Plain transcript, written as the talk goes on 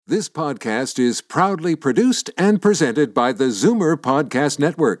This podcast is proudly produced and presented by the Zoomer Podcast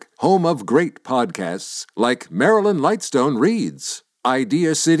Network, home of great podcasts like Marilyn Lightstone Reads,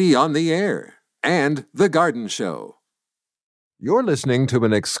 Idea City on the Air, and The Garden Show. You're listening to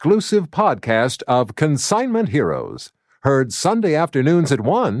an exclusive podcast of Consignment Heroes, heard Sunday afternoons at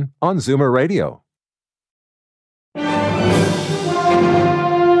 1 on Zoomer Radio. How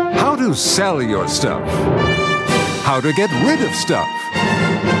to sell your stuff. How to get rid of stuff.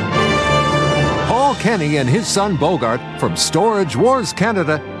 Paul Kenny and his son Bogart from Storage Wars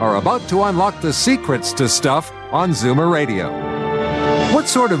Canada are about to unlock the secrets to stuff on Zoomer Radio. What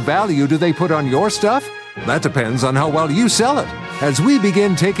sort of value do they put on your stuff? That depends on how well you sell it, as we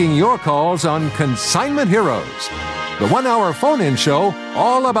begin taking your calls on Consignment Heroes, the 1-hour phone-in show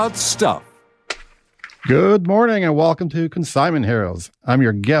all about stuff. Good morning and welcome to Consignment Heroes. I'm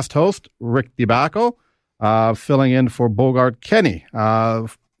your guest host, Rick DeBacco, filling in for Bogart Kenny.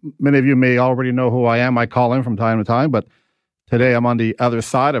 Many of you may already know who I am. I call in from time to time, but today I'm on the other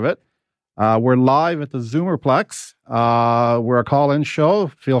side of it. We're live at the Zoomerplex. We're a call-in show.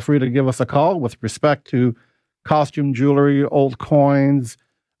 Feel free to give us a call with respect to costume jewelry, old coins,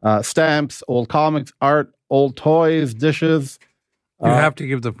 stamps, old comics, art, old toys, dishes. You have to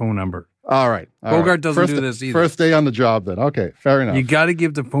give the phone number. All right. Bogart doesn't do this either. First day on the job then. Okay, fair enough. You got to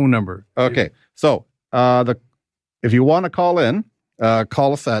give the phone number. Okay, so if you want to call in,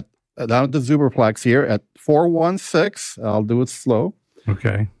 call us down at the Zoomerplex here at 416, I'll do it slow.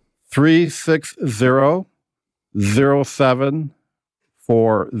 Okay.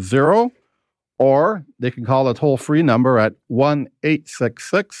 360-0740, or they can call a toll-free number at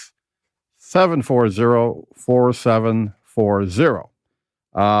 1-866-740-4740.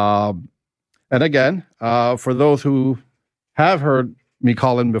 And again, for those who have heard me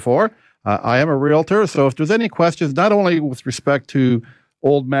call in before, I am a realtor, so if there's any questions, not only with respect to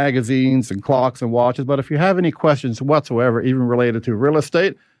old magazines and clocks and watches, but if you have any questions whatsoever, even related to real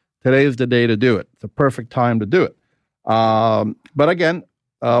estate, today is the day to do it. It's a perfect time to do it. But again,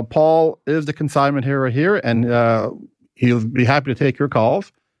 Paul is the consignment hero here, and he'll be happy to take your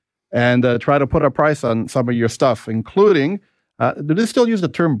calls and try to put a price on some of your stuff, including, do they still use the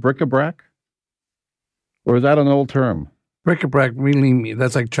term bric-a-brac? Or is that an old term? Bric-a-brac, really,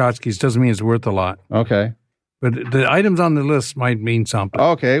 that's like tchotchkes. Doesn't mean it's worth a lot. Okay. But the items on the list might mean something.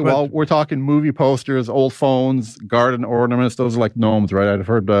 Okay, well, we're talking movie posters, old phones, garden ornaments. Those are like gnomes, right? I've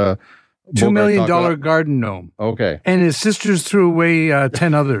heard $2 million garden gnome. Okay. And his sisters threw away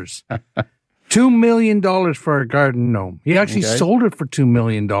 10 others. $2 million for a garden gnome. He actually sold it for $2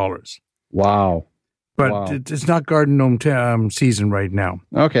 million. Wow. But it's not garden gnome season right now.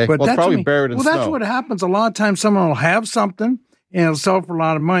 Okay, but well, it's probably buried in snow. Well, that's what happens. A lot of times someone will have something and it'll sell for a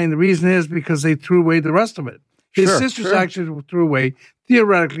lot of money. And the reason is because they threw away the rest of it. His sisters actually threw away,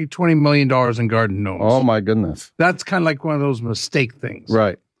 theoretically, $20 million in garden gnomes. Oh, my goodness. That's kind of like one of those mistake things.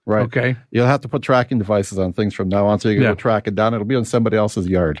 Right. Okay. You'll have to put tracking devices on things from now on so you can go track it down. It'll be on somebody else's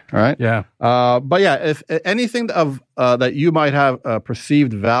yard. All right? Yeah. But yeah, if anything of that you might have a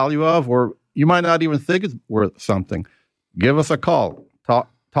perceived value of, or you might not even think it's worth something, give us a call.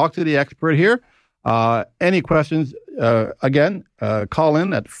 Talk to the expert here. Any questions, again, call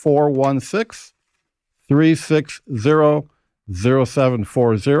in at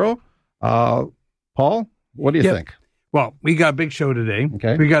 416-360-0740. Paul, what do you think? Well, we got a big show today.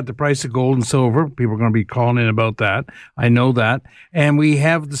 Okay. We got the price of gold and silver. People are going to be calling in about that. I know that. And we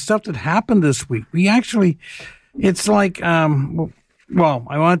have the stuff that happened this week. We actually, it's like, well,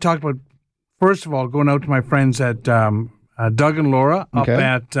 I want to talk about, first of all, going out to my friends at Doug and Laura up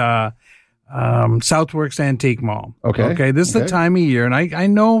at Southworks Antique Mall. Okay. This is the time of year. And I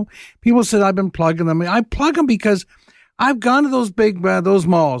know people said I've been plugging them. I plug them because I've gone to those big, those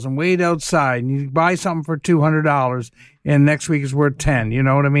malls and wait outside and you buy something for $200 and next week is worth $10. You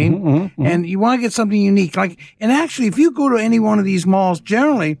know what I mean? Mm-hmm. And you want to get something unique. And actually, if you go to any one of these malls,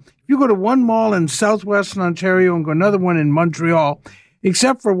 generally, if you go to one mall in southwestern Ontario and go another one in Montreal,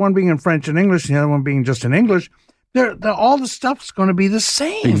 except for one being in French and English and the other one being just in English, all the stuff's going to be the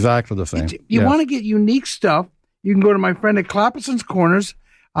same. Exactly the same. You want to get unique stuff, you can go to my friend at Clapperson's Corners,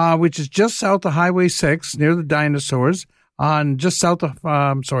 which is just south of Highway 6, near the dinosaurs,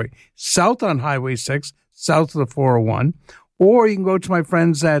 south on Highway 6, south of the 401. Or you can go to my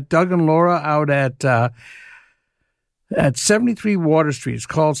friends at Doug and Laura out at 73 Water Street. It's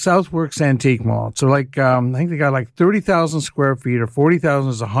called Southworks Antique Mall. So I think they got like 30,000 square feet or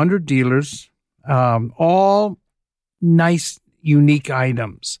 40,000 is 100 dealers, all nice, unique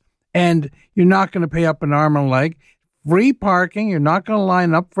items. And you're not going to pay up an arm and a leg. Free parking. You're not going to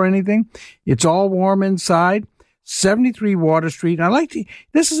line up for anything. It's all warm inside. 73 Water Street. And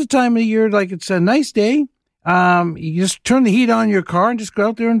this is a time of year, like it's a nice day. You just turn the heat on your car and just go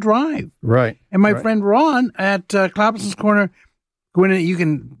out there and drive. Right. And my friend Ron at Clapperson's Corner, go in, you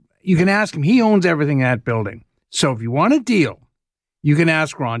can ask him. He owns everything in that building. So if you want a deal, you can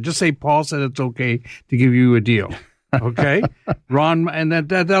ask Ron. Just say Paul said it's okay to give you a deal. Okay, Ron, and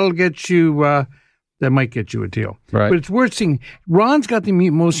that'll get you. That might get you a deal. Right. But it's worth seeing. Ron's got the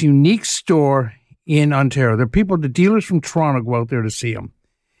most unique store in Ontario. The dealers from Toronto go out there to see him.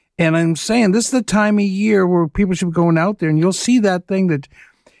 And I'm saying this is the time of year where people should be going out there, and you'll see that thing that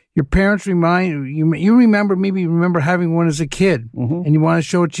your parents remind you. You remember having one as a kid, and you want to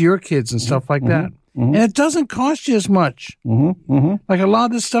show it to your kids and stuff like that. And it doesn't cost you as much. Like a lot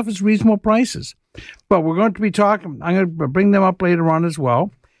of this stuff is reasonable prices. But we're going to be talking. I'm going to bring them up later on as well.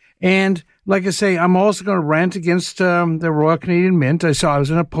 And like I say, I'm also going to rant against the Royal Canadian Mint. I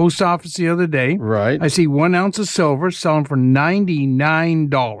was in a post office the other day. Right. I see 1 ounce of silver selling for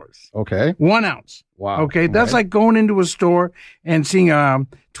 $99. Okay. 1 ounce. Wow. Okay. That's like going into a store and seeing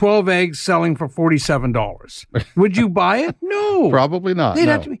 12 eggs selling for $47. Would you buy it? No. Probably not. They'd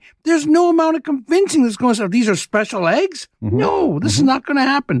have to be. There's no amount of convincing that's going to say, these are special eggs? No, this is not going to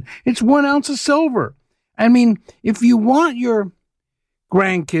happen. It's 1 ounce of silver. I mean, if you want your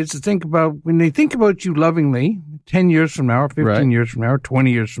grandkids to think about, when they think about you lovingly 10 years from now or 15 years from now or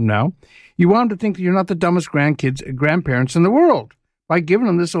 20 years from now, you want them to think that you're not the dumbest grandparents in the world by giving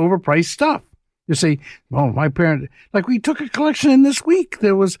them this overpriced stuff. You say, oh, my parent, like we took a collection in this week.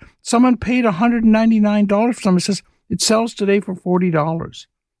 There was someone paid $199 for something. It says it sells today for $40.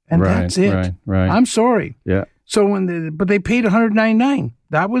 And that's it. Right. I'm sorry. Yeah. So but they paid $199.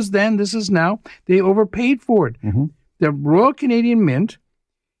 That was then. This is now. They overpaid for it. The Royal Canadian Mint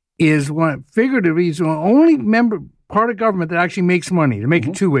is figuratively is the only part of government that actually makes money. They make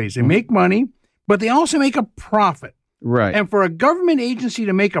it two ways. They make money, but they also make a profit. Right. And for a government agency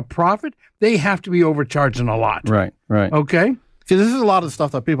to make a profit, they have to be overcharging a lot. Right. Okay? See, this is a lot of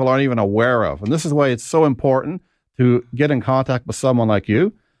stuff that people aren't even aware of. And this is why it's so important to get in contact with someone like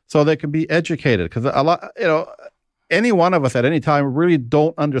you so they can be educated. Because any one of us at any time really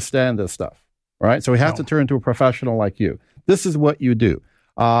don't understand this stuff. Right? So we have to turn to a professional like you. This is what you do.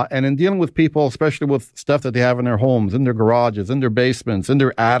 And in dealing with people, especially with stuff that they have in their homes, in their garages, in their basements, in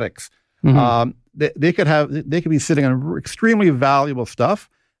their attics, they could be sitting on extremely valuable stuff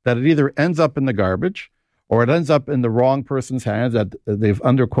that it either ends up in the garbage or it ends up in the wrong person's hands that they've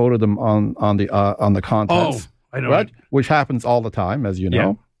underquoted them on the contents. Oh, I know. Right? Which happens all the time, as you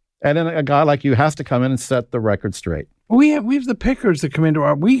know. And then a guy like you has to come in and set the record straight. We have the pickers that come into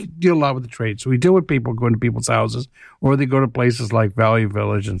we deal a lot with the trade. So we deal with people going to people's houses, or they go to places like Value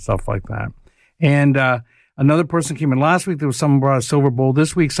Village and stuff like that. And another person came in last week. There was someone brought a silver bowl.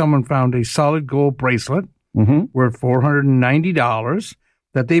 This week, someone found a solid gold bracelet worth $490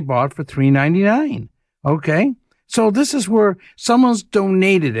 that they bought for $399. Okay, so this is where someone's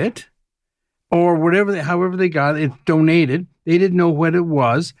donated it, or however they got it donated. They didn't know what it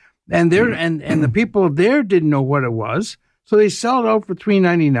was. And the people there didn't know what it was, so they sell it out for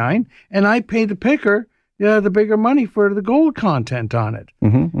 $399, and I pay the picker the bigger money for the gold content on it.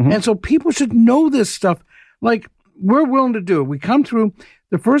 And so people should know this stuff. Like, we're willing to do it. We come through.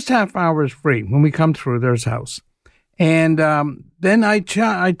 The first half hour is free when we come through. There's house, and then I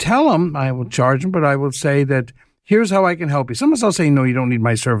tell them I will charge them, but I will say that here's how I can help you. Sometimes I'll say no, you don't need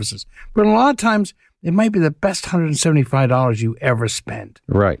my services, but a lot of times it might be the best $175 you ever spend.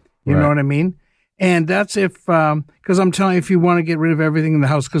 Right. You know what I mean? And that's because I'm telling you, if you want to get rid of everything in the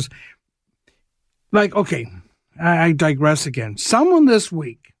house, because, like, okay, I digress again. Someone this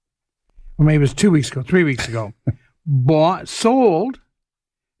week, or maybe it was 2 weeks ago, 3 weeks ago, sold,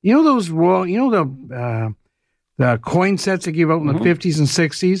 those the coin sets they gave out in the 50s and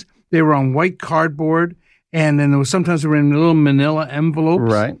 60s. They were on white cardboard, and then sometimes they were in little manila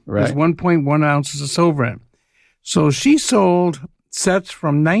envelopes. Right. There's 1.1 ounces of silver in. So she sold sets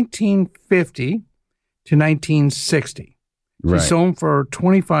from 1950 to 1960. She sold them for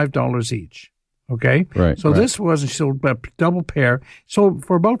 $25 each. Okay? Right. So this wasn't sold, but double pair, sold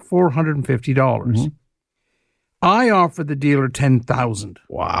for about $450. I offered the dealer $10,000.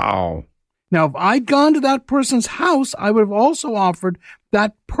 Wow. Now, if I'd gone to that person's house, I would have also offered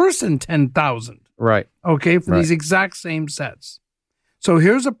that person $10,000. Right. Okay, for these exact same sets. So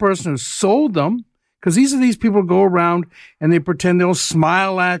here's a person who sold them, because these people go around and they pretend they'll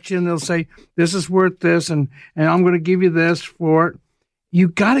smile at you and they'll say, this is worth this, and I'm going to give you this for it. You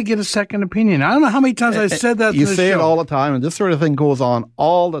got to get a second opinion. I don't know how many times I've said that. You say it all the time, and this sort of thing goes on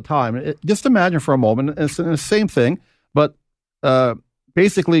all the time. Just imagine for a moment, it's the same thing, but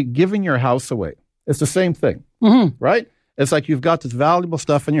basically giving your house away. It's the same thing, right? It's like you've got this valuable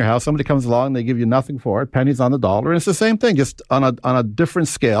stuff in your house. Somebody comes along, they give you nothing for it, pennies on the dollar. And it's the same thing, just on a different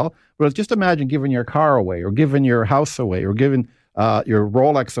scale. But just imagine giving your car away or giving your house away or giving your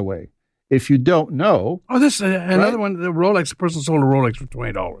Rolex away. If you don't know. Oh, this another one, the Rolex, the person sold a Rolex for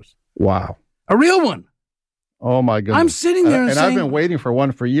 $20. Wow. A real one. Oh, my goodness. I'm sitting there and saying, I've been waiting for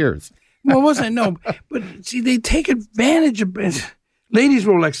one for years. Well, wasn't it? No. But see, they take advantage of it. Ladies'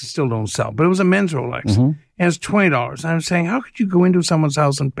 Rolexes still don't sell, but it was a men's Rolex. And it's $20. And I'm saying, how could you go into someone's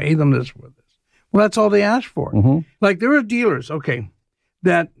house and pay them this for this? Well, that's all they asked for. Like, there are dealers,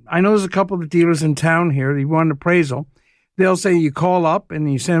 that I know there's a couple of dealers in town here that you want an appraisal. They'll say you call up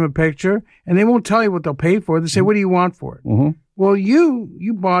and you send them a picture, and they won't tell you what they'll pay for it. They say, what do you want for it? Well,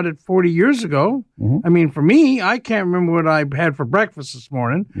 you bought it 40 years ago. I mean, for me, I can't remember what I had for breakfast this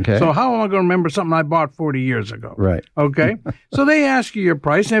morning. Okay. So how am I going to remember something I bought 40 years ago? Right. Okay. So they ask you your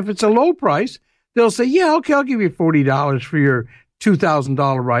price, and if it's a low price, they'll say, yeah, okay, I'll give you $40 for your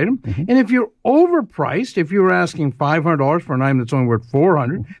 $2,000 item. And if you're overpriced, if you were asking $500 for an item that's only worth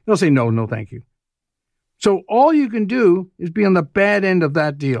 $400, they'll say, no, thank you. So all you can do is be on the bad end of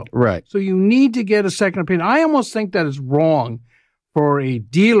that deal. Right. So you need to get a second opinion. I almost think that it's wrong for a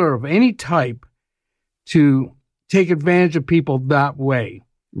dealer of any type to take advantage of people that way.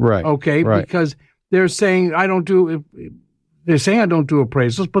 Right. Okay? Right. Because they're saying I don't do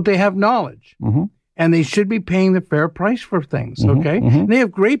appraisals, but they have knowledge. And they should be paying the fair price for things. Okay? And they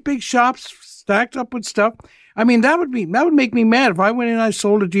have great big shops stacked up with stuff. I mean, that would make me mad if I went in and I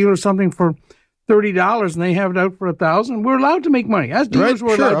sold a dealer something for $30 and they have it out for $1,000. We're allowed to make money. As dealers,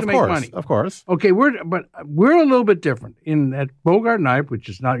 we're allowed to make money. Of course. Okay, we're a little bit different at Bogart Knife, which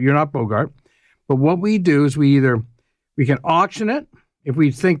is not, you're not Bogart. But what we do is we can auction it if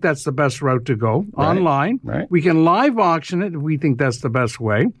we think that's the best route to go online. Right. We can live auction it if we think that's the best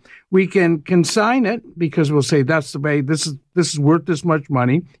way. We can consign it because we'll say that's the way, this is worth this much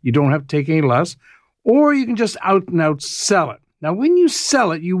money. You don't have to take any less. Or you can just out and out sell it. Now, when you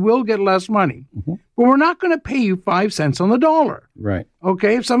sell it, you will get less money. But we're not going to pay you 5 cents on the dollar. Right.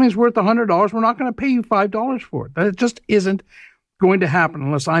 Okay? If something's worth $100, we're not going to pay you $5 for it. That just isn't going to happen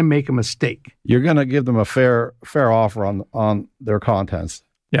unless I make a mistake. You're going to give them a fair offer on their contents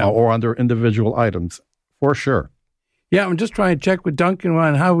or on their individual items, for sure. Yeah, I'm just trying to check with Duncan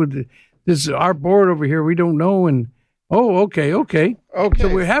on how would this our board over here. We don't know. And okay. So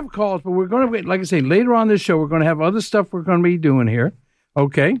we have calls, but we're going to, like I say, later on this show, we're going to have other stuff we're going to be doing here.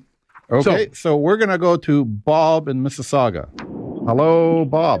 Okay. So we're going to go to Bob in Mississauga. Hello,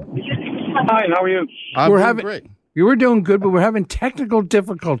 Bob. Hi, how are you? Great. You were doing good, but we're having technical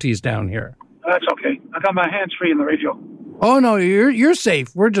difficulties down here. That's okay. I got my hands free in the radio. Oh, no, you're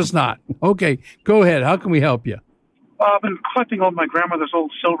safe. We're just not. Okay, go ahead. How can we help you? I've been collecting all my grandmother's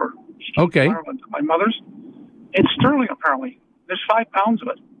old silver. Okay. My mother's. It's sterling, apparently. There's 5 pounds of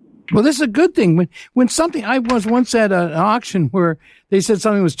it. Well, this is a good thing. When something, I was once at an auction where they said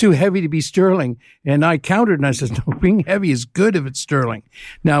something was too heavy to be sterling, and I countered and I said, no, being heavy is good if it's sterling.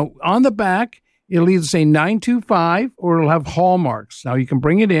 Now, on the back, it'll either say 925 or it'll have hallmarks. Now, you can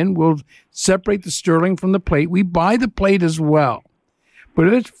bring it in. We'll separate the sterling from the plate. We buy the plate as well. But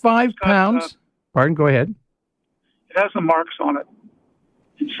if it's 5 pounds, pardon, go ahead. It has the marks on it.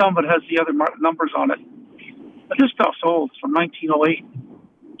 And some of it has the other numbers on it. But this stuff's old. It's from 1908.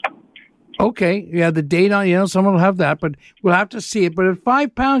 Okay. Yeah, the date on, someone will have that, but we'll have to see it. But at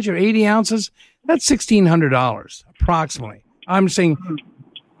 5 pounds, you're 80 ounces, that's $1,600, approximately. I'm saying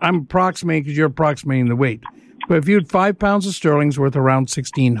I'm approximating because you're approximating the weight. But if you had 5 pounds of sterling, it's worth around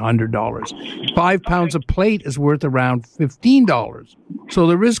 $1,600. 5 pounds of plate is worth around $15. So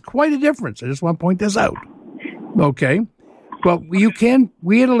there is quite a difference. I just want to point this out. Okay. But we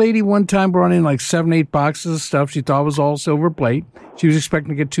had a lady one time brought in like 7-8 boxes of stuff. She thought it was all silver plate. She was expecting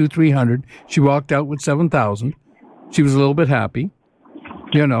to get 200-300. She walked out with 7,000. She was a little bit happy,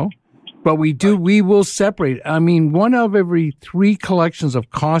 But we will separate. I mean, one of every 3 collections of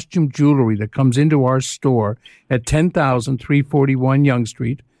costume jewelry that comes into our store at 10,341 Yonge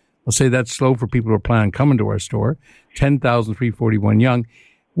Street. I'll say that's slow for people who are planning on coming to our store. 10,341 Yonge.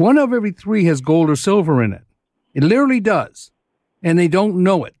 One of every 3 has gold or silver in it. It literally does. And they don't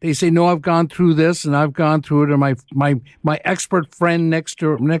know it. They say, no, I've gone through this and I've gone through it. Or my expert friend next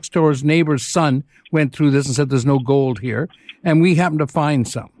door's neighbor's son went through this and said there's no gold here. And we happen to find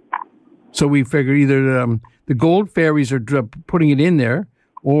some. So we figure either the gold fairies are putting it in there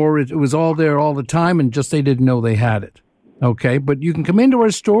or it was all there all the time and just they didn't know they had it. Okay. But you can come into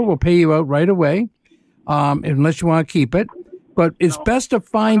our store. We'll pay you out right away unless you want to keep it. But it's best to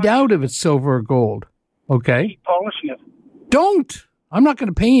find out if it's silver or gold. Okay. Keep polishing it. Don't. I'm not going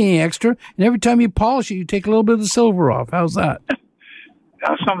to pay you any extra. And every time you polish it, you take a little bit of the silver off. How's that?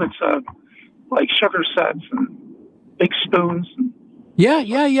 Some of it's like sugar sets and big spoons.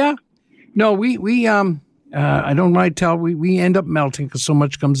 Yeah. No, we I don't mind tell we end up melting because so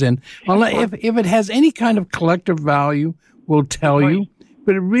much comes in. Unless if it has any kind of collective value, we'll tell you.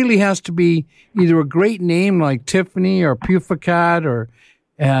 But it really has to be either a great name like Tiffany or Purificat or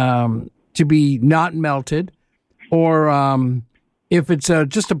to be not melted, or if it's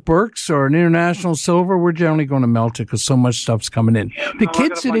just a Burke's or an International Silver, we're generally going to melt it because so much stuff's coming in. The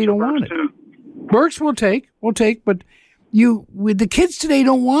kids today don't want it. Burke's we'll take, but the kids today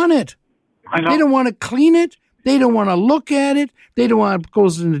don't want it. I know. They don't want to clean it. They don't want to look at it. They don't want it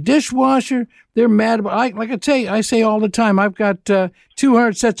goes in the dishwasher. They're mad about. I say all the time. I've got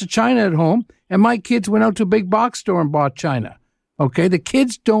 200 sets of china at home, and my kids went out to a big box store and bought china. Okay, the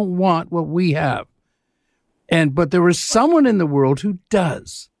kids don't want what we have, but there is someone in the world who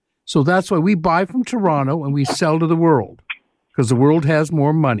does. So that's why we buy from Toronto and we sell to the world, because the world has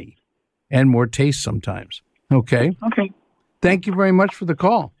more money and more taste sometimes. Okay. Okay. Thank you very much for the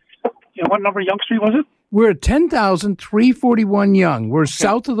call. Yeah, what number Yonge Street was it? We're at 10,341 Yonge. We're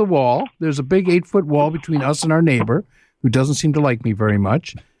south of the wall. There's a big 8-foot wall between us and our neighbor, who doesn't seem to like me very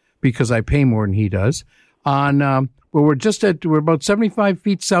much because I pay more than he does. We're about 75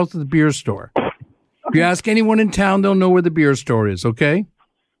 feet south of the beer store. Okay. If you ask anyone in town, they'll know where the beer store is, okay?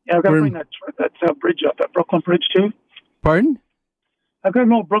 Yeah, I've got to bring that bridge up, that Brooklyn Bridge, too. Pardon? I've got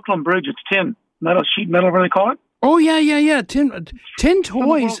an old Brooklyn Bridge. It's tin. Sheet metal, whatever they call it. Oh, yeah. Tin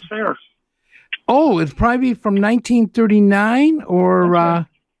toys. Fair. Oh, it's probably from 1939 or,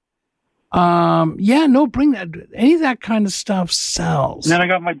 bring that. Any of that kind of stuff sells. And then I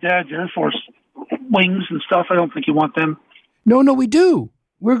got my dad's Air Force wings and stuff. I don't think you want them. No, we do.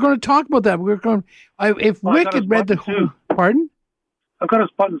 We're going to talk about that. If Rick had read the whole, pardon? I've got his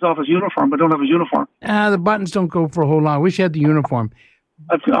buttons off his uniform, but don't have his uniform. The buttons don't go for a whole lot. I wish you had the uniform.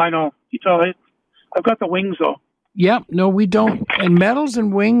 I know. I've got the wings, though. Yep. No, we don't. And medals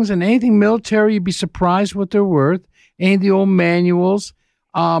and wings and anything military, you'd be surprised what they're worth. Any of the old manuals.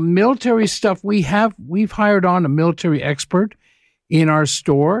 Military stuff, we've hired on a military expert in our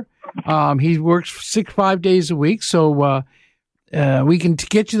store. He works 5 days a week, so we can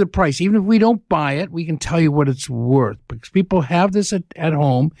get you the price. Even if we don't buy it, we can tell you what it's worth, because people have this at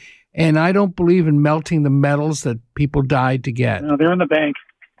home, and I don't believe in melting the metals that people died to get. No, they're in the bank.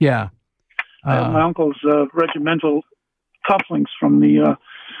 Yeah. My uncle's regimental cufflinks from the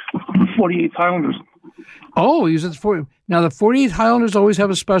 48th Highlanders. Oh, he was at the 40. Now, the 48th Highlanders always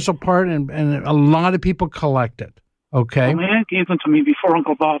have a special part, and a lot of people collect it. Okay. Well, my aunt gave them to me before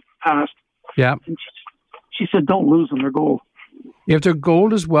Uncle Bob passed. Yeah. And she said, don't lose them. They're gold. If they're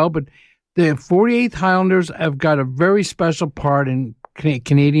gold as well, but the 48th Highlanders have got a very special part in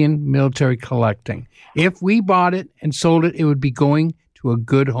Canadian military collecting. If we bought it and sold it, it would be going to a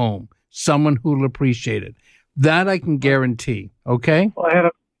good home, someone who will appreciate it. That I can guarantee. Okay. Well, I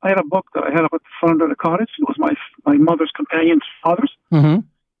had a book that I had up at the front of the cottage. It was my mother's companion's father's. Mm-hmm.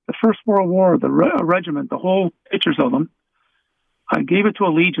 The First World War, the regiment, the whole pictures of them. I gave it to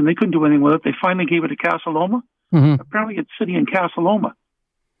a Legion. They couldn't do anything with it. They finally gave it to Casa Loma. Mm-hmm. Apparently, it's sitting in Casa Loma.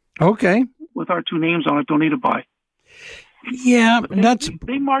 Okay. With our two names on it, donated by. Yeah,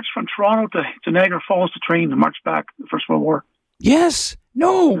 they marched from Toronto to Niagara Falls to train to march back the First World War. Yes.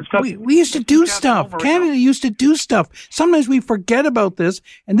 No, we used to do stuff. Canada used to do stuff. Sometimes we forget about this,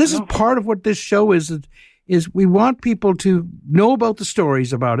 and this is part of what this show is we want people to know about the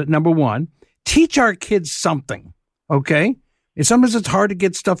stories about it, number one. Teach our kids something, okay? And sometimes it's hard to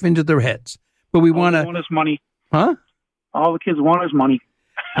get stuff into their heads, but we want to... All they want is money. Huh? All the kids want is money.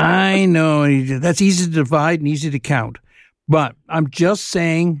 I know. That's easy to divide and easy to count. But I'm just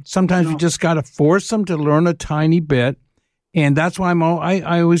saying, sometimes we just got to force them to learn a tiny bit. And that's why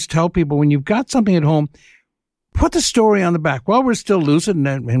I always tell people, when you've got something at home, put the story on the back. While we're still lucid and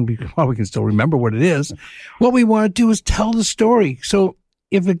while we can still remember what it is, what we want to do is tell the story. So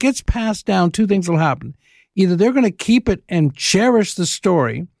if it gets passed down, two things will happen. Either they're going to keep it and cherish the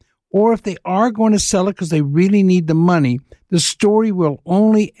story, or if they are going to sell it because they really need the money, the story will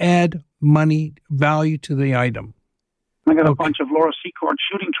only add money value to the item. I got a bunch of Laura Secord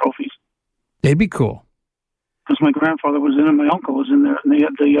shooting trophies. They'd be cool. Because my grandfather was in and my uncle was in there, and they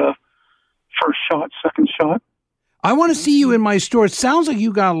had the first shot, second shot. I want to see you in my store. It sounds like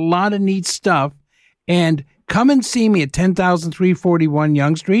you got a lot of neat stuff. And come and see me at 10,341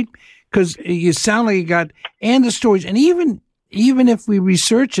 Yonge Street, because you sound like you got, and the stories. And even if we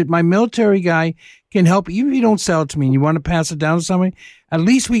research it, my military guy can help. Even if you don't sell it to me and you want to pass it down to somebody, at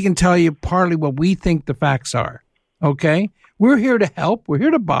least we can tell you partly what we think the facts are. Okay? We're here to help. We're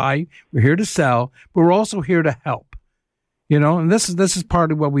here to buy. We're here to sell. But we're also here to help. You know, and this is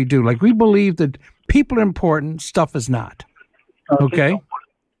part of what we do. Like, we believe that people are important, stuff is not. Okay? All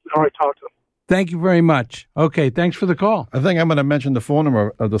right, talk to them. Thank you very much. Okay, thanks for the call. I think I'm going to mention the phone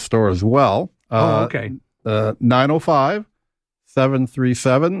number of the store as well. Okay.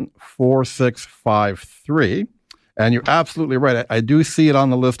 905-737-4653. And you're absolutely right. I do see it on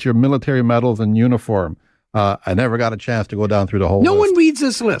the list here, military medals and uniform. I never got a chance to go down through the whole list. No one reads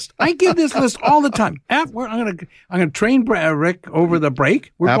this list. I give this list all the time. I'm gonna train Rick over the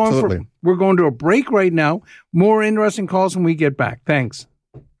break. Absolutely. We're going to a break right now. More interesting calls when we get back. Thanks.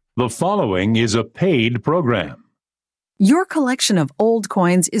 The following is a paid program. Your collection of old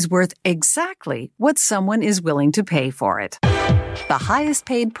coins is worth exactly what someone is willing to pay for it. The highest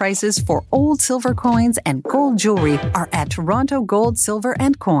paid prices for old silver coins and gold jewelry are at Toronto Gold, Silver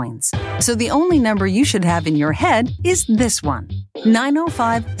and Coins. So the only number you should have in your head is this one,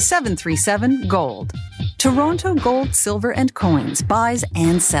 905-737-GOLD. Toronto Gold, Silver and Coins buys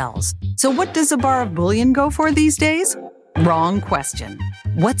and sells. So what does a bar of bullion go for these days? Wrong question.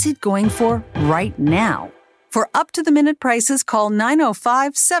 What's it going for right now? For up-to-the-minute prices, call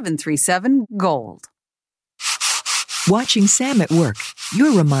 905-737-GOLD. Watching Sam at work,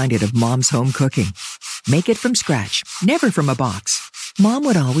 you're reminded of Mom's home cooking. Make it from scratch, never from a box. Mom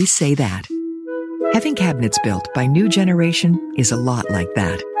would always say that. Having cabinets built by New Generation is a lot like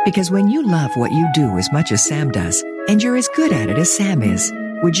that. Because when you love what you do as much as Sam does, and you're as good at it as Sam is,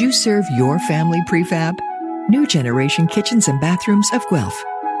 would you serve your family prefab? New Generation Kitchens and Bathrooms of Guelph.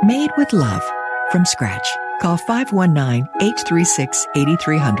 Made with love. From scratch. Call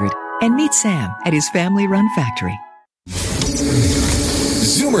 519-836-8300 and meet Sam at his family-run factory.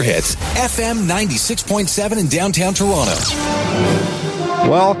 Zoomer Hits, FM 96.7 in downtown Toronto.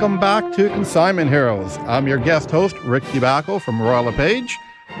 Welcome back to Consignment Heroes. I'm your guest host, Rick DeBacco from Royal LePage,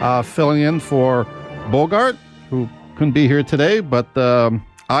 filling in for Bogart, who couldn't be here today, but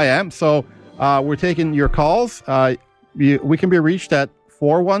I am. So we're taking your calls. We can be reached at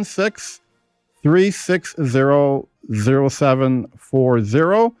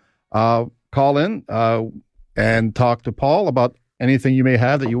 416-360-0740. Call in and talk to Paul about anything you may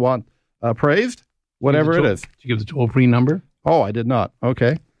have that you want praised, whatever it is. Did you give the toll-free number? Oh, I did not.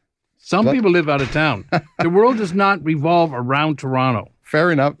 Okay. Some people live out of town. The world does not revolve around Toronto.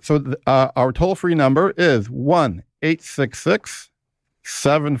 Fair enough. So our toll-free number is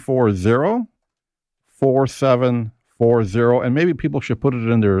 1-866-740-4740. And maybe people should put it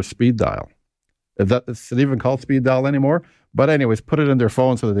in their speed dial. Is it even called speed dial anymore? But anyways, put it in their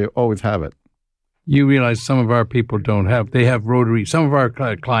phone so that they always have it. You realize some of our people don't have. They have rotary. Some of our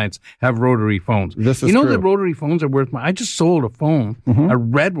clients have rotary phones. This is true. the rotary phones are worth. I just sold a phone, a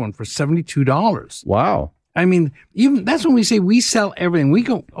red one, for $72. Wow. I mean, even that's when we say we sell everything. We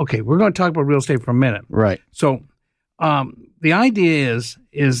go, okay, we're going to talk about real estate for a minute. Right. So the idea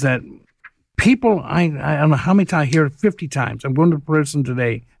is that people, I don't know how many times, I hear it 50 times. I'm going to a person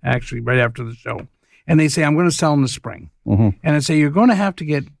today, actually, right after the show. And they say, I'm going to sell in the spring. And I say, you're going to have to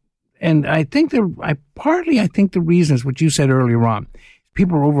get. And I think I think the reason is what you said earlier on.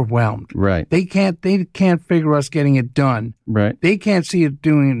 People are overwhelmed. Right. They can't figure us getting it done. Right. They can't see it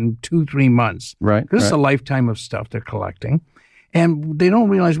doing it in 2-3 months. Right. This is a lifetime of stuff they're collecting. And they don't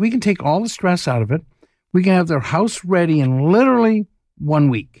realize we can take all the stress out of it. We can have their house ready in literally 1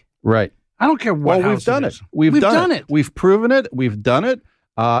 week. Right. I don't care what house we've done it is. We've done it. We've proven it. We've done it.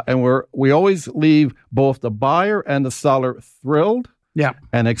 And we always leave both the buyer and the seller thrilled. Yeah,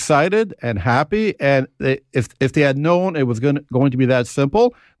 and excited and happy. And if they had known it was going to be that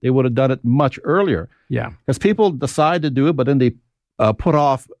simple, they would have done it much earlier. Yeah, because people decide to do it, but then they put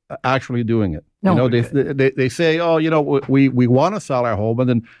off actually doing it. No, they say, oh, we want to sell our home, and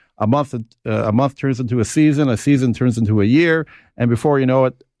then a month turns into a season turns into a year, and before you know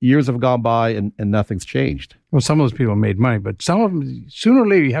it, years have gone by and nothing's changed. Well, some of those people made money, but some of them, sooner or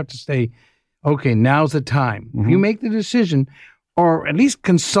later, you have to say, okay, now's the time. If you make the decision. Or at least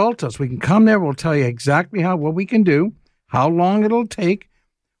consult us. We can come there. We'll tell you exactly what we can do, how long it'll take,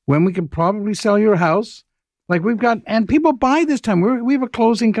 when we can probably sell your house. Like we've got, and people buy this time. We have a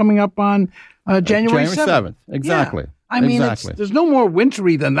closing coming up on January 7th. Exactly. Yeah. I mean, there's no more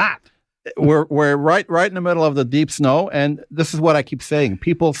wintry than that. We're right in the middle of the deep snow, and this is what I keep saying.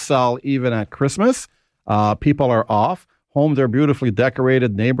 People sell even at Christmas. People are off. Homes are beautifully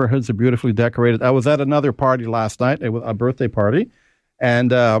decorated. Neighborhoods are beautifully decorated. I was at another party last night, a birthday party,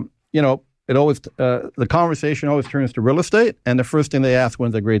 and it always the conversation always turns to real estate. And the first thing they ask,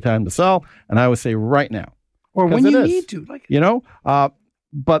 when's a great time to sell? And I would say right now, or when you need to,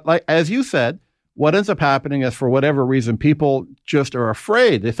 But like as you said, what ends up happening is, for whatever reason, people just are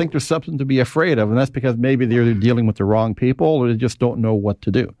afraid. They think there's something to be afraid of, and that's because maybe they're dealing with the wrong people, or they just don't know what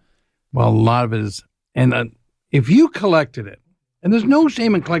to do. Well, a lot of it is, and if you collected it, and there's no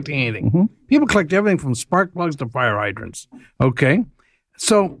shame in collecting anything. People collect everything from spark plugs to fire hydrants. Okay?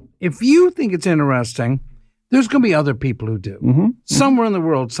 So if you think it's interesting, there's going to be other people who do. Somewhere in the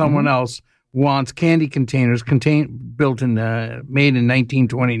world, someone else wants candy containers built in made in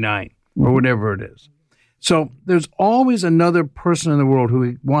 1929 or whatever it is. So there's always another person in the world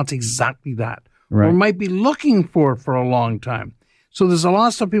who wants exactly that, or might be looking for it for a long time. So there's a lot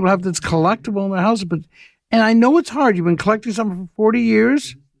of stuff people have that's collectible in their house, and I know it's hard. You've been collecting something for 40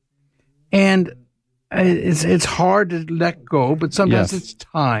 years, and it's hard to let go, but sometimes it's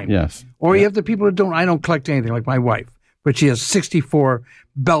time. Yes. Or you have the people who I don't collect anything, like my wife, but she has 64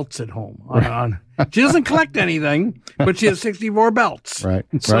 belts at home. She doesn't collect anything, but she has 64 belts. Right.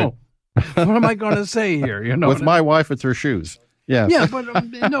 So what am I going to say here? You know, with my wife, it's her shoes. Yeah. Yeah,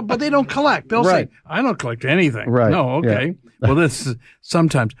 but they don't collect. They'll say, I don't collect anything. Right. No, okay. Yeah. Well, this is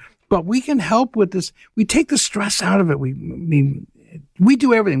sometimes. But we can help with this. We take the stress out of it. We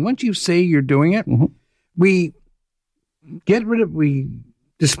do everything. Once you say you're doing it, we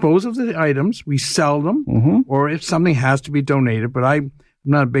dispose of the items, we sell them, or if something has to be donated, but I'm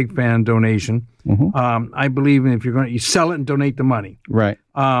not a big fan of donation. I believe in if you're going to, you sell it and donate the money. Right.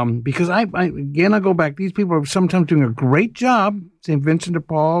 Because I go back, these people are sometimes doing a great job, St. Vincent de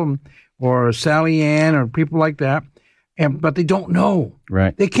Paul or Sally Ann or people like that. But they don't know.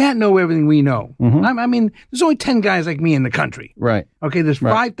 Right. They can't know everything we know. I mean, there's only 10 guys like me in the country. Right. Okay, there's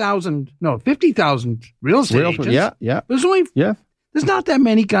 50,000 real estate agents. Yeah. There's only, there's not that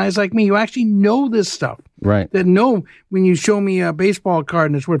many guys like me who actually know this stuff. Right. That know when you show me a baseball card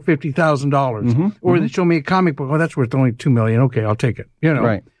and it's worth $50,000. Or they show me a comic book, that's worth only $2 million. Okay, I'll take it. You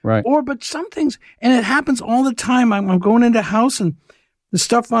know. Right. But some things, and it happens all the time. I'm going into a house and the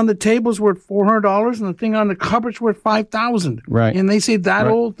stuff on the table's worth $400 and the thing on the cupboard's worth $5,000. Right. And they say that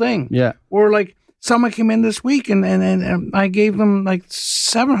old thing. Yeah. Or like someone came in this week and I gave them like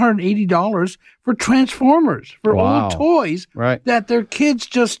 $780 for Transformers, for old toys that their kids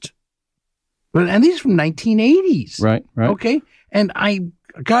just, and these are from 1980s. Right. Okay. And I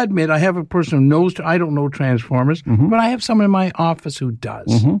gotta admit, I have a person who knows, I don't know Transformers, but I have someone in my office who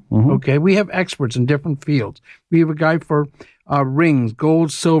does. Okay. We have experts in different fields. We have a guy for rings, gold,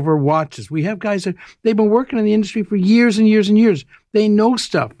 silver, watches. We have guys that they've been working in the industry for years and years and years. They know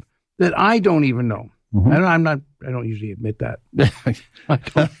stuff that I don't even know. I don't usually admit that.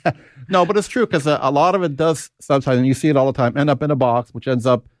 No, but it's true because a lot of it does sometimes, and you see it all the time, end up in a box, which ends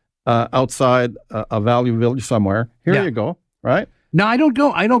up outside a Value Village somewhere. Here you go. Right. No, I don't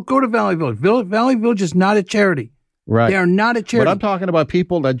go. I don't go to Valley Village. Valley Village is not a charity. Right. They are not a charity. But I'm talking about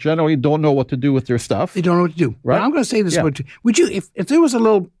people that generally don't know what to do with their stuff. They don't know what to do. Right. But I'm going to say this. Yeah. Would you, if there was a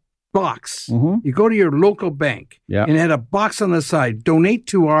little box, you go to your local bank and it had a box on the side, donate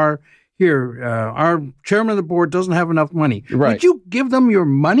to our chairman of the board doesn't have enough money. Right. Would you give them your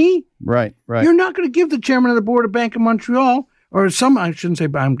money? Right. You're not going to give the chairman of the board of Bank of Montreal or I shouldn't say,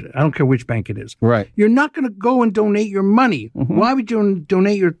 I don't care which bank it is. Right. You're not going to go and donate your money. Why would you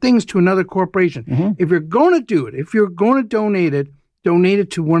donate your things to another corporation? If you're going to do it, if you're going to donate it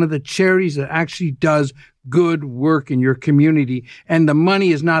to one of the charities that actually does good work in your community, and the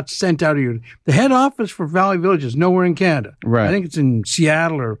money is not sent out of your. The head office for Valley Village is nowhere in Canada. Right. I think it's in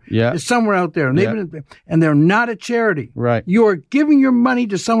Seattle or it's somewhere out there. And and they're not a charity. Right. You are giving your money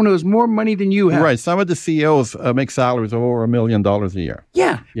to someone who has more money than you have. Right. Some of the CEOs make salaries of over $1 million a year.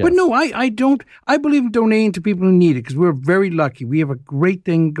 Yeah. Yes. But no, I don't. I believe in donating to people who need it because we're very lucky. We have a great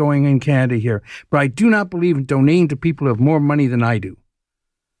thing going in Canada here. But I do not believe in donating to people who have more money than I do.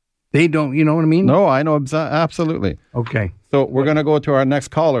 They don't, you know what I mean? No, I know absolutely. Okay. So we're going to go to our next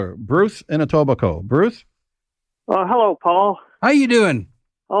caller, Bruce in Etobicoke. Bruce? Hello, Paul. How you doing?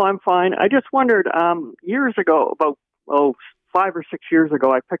 Oh, I'm fine. I just wondered, years ago, about 5 or 6 years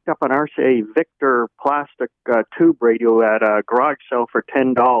ago, I picked up an RCA Victor plastic tube radio at a garage sale for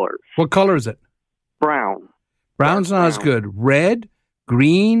 $10. What color is it? Brown. Brown's not as good. Red,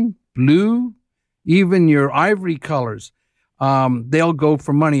 green, blue, even your ivory colors. They'll go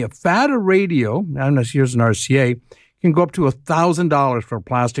for money. A FATA radio, unless yours an RCA, can go up to $1,000 for a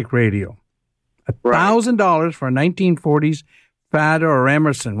plastic radio. $1,000 for a 1940s FATA or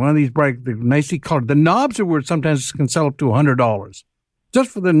Emerson, one of these bright, nicely colored. The knobs are worth sometimes can sell up to $100 just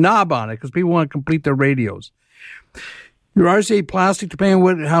for the knob on it because people want to complete their radios. Your RCA plastic, depending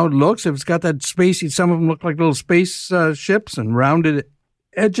on how it looks, if it's got that spacey, some of them look like little space ships and rounded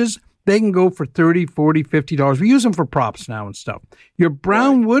edges. they can go for $30, $40, $50. We use them for props now and stuff. Your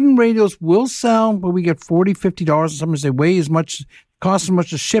brown wooden radios will sell, but we get $40, $50. And some say weigh as much, cost as much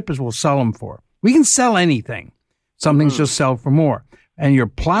to ship as we'll sell them for. We can sell anything. Some things just sell for more. And your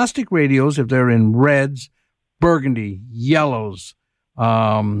plastic radios, if they're in reds, burgundy, yellows,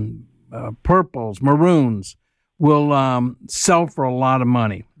 purples, maroons, will sell for a lot of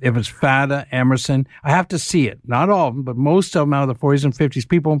money. If it's Fata, Emerson, I have to see it. Not all of them, but most of them out of the 40s and 50s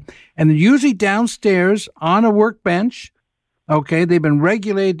people. And they're usually downstairs on a workbench. Okay, they've been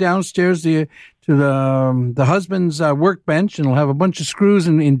regulated downstairs to the husband's workbench, and it'll have a bunch of screws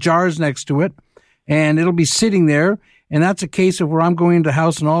in jars next to it. And it'll be sitting there. And that's a case of where I'm going into the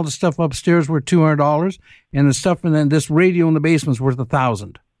house and all the stuff upstairs worth $200, and the stuff and then this radio in the basement is worth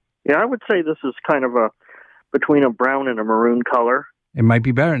 $1,000. Yeah, I would say this is kind of between a brown and a maroon color. It might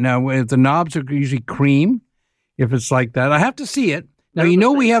be better. Now, if the knobs are usually cream, if it's like that, I have to see it. Now,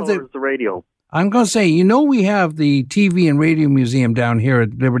 we have the radio. I'm going to say, we have the TV and Radio Museum down here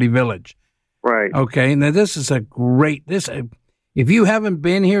at Liberty Village. Right. Okay. Now, this is a great, if you haven't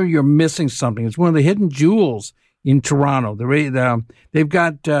been here, you're missing something. It's one of the hidden jewels in Toronto. They've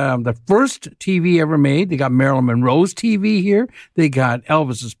got the first TV ever made. They got Marilyn Monroe's TV here. They got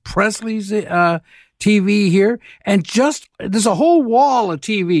Elvis Presley's TV here. And there's a whole wall of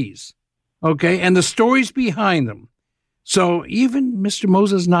TVs, okay, and the stories behind them. So even Mr.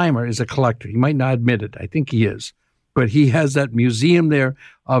 Moses Neimer is a collector. He might not admit it. I think he is. But he has that museum there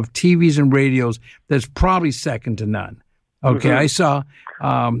of TVs and radios that's probably second to none. Okay, I saw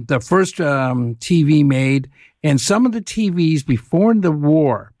the first TV made, and some of the TVs before the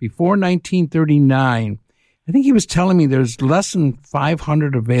war, before 1939, I think he was telling me there's less than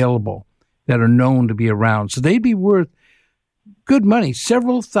 500 available that are known to be around. So they'd be worth good money,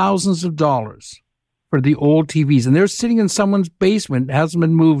 several thousands of dollars for the old TVs. And they're sitting in someone's basement. It hasn't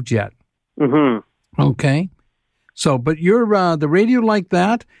been moved yet. Mm-hmm. Okay. So, but the radio like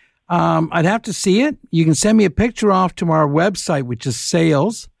that, I'd have to see it. You can send me a picture off to our website, which is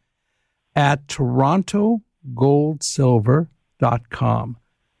sales@torontogoldsilver.com.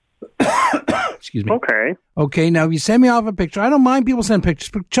 Excuse me. Okay. Now, if you send me off a picture, I don't mind people send pictures,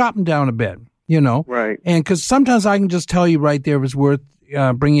 but chop them down a bit, Right. And because sometimes I can just tell you right there if it's worth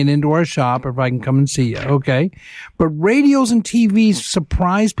bringing it into our shop or if I can come and see you. Okay. But radios and TVs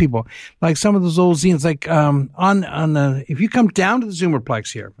surprise people. Like some of those old zines, like if you come down to the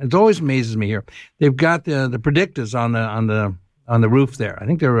Zoomerplex here, it always amazes me here. They've got the Predictas on the roof there. I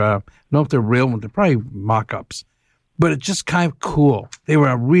think they're, I don't know if they're real ones. They're probably mock-ups. But it's just kind of cool. They were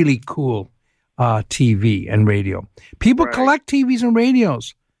a really cool TV and radio. People collect TVs and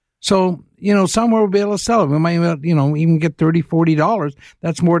radios. So, somewhere we'll be able to sell it. We might, even get $30, $40.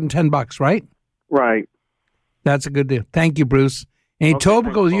 That's more than $10, right? Right. That's a good deal. Thank you, Bruce. And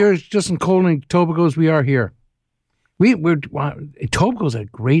Etobicoke, you're just as cold in Etobicoke as we are here. Etobicoke is a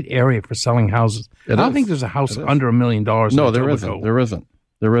great area for selling houses. I don't think there's a house under $1 million. No, there isn't.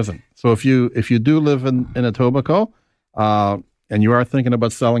 So if you do live in Etobicoke, and you are thinking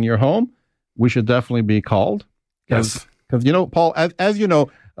about selling your home, we should definitely be called. Yes. Because, Paul, as you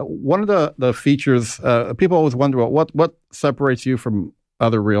know, one of the features, people always wonder what separates you from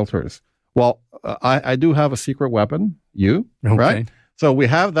other realtors. Well, I do have a secret weapon, right? So we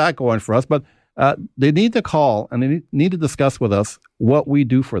have that going for us, but they need to call and they need to discuss with us what we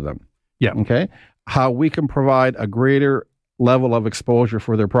do for them. Yeah. Okay. How we can provide a greater level of exposure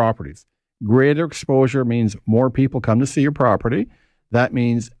for their properties. Greater exposure means more people come to see your property. That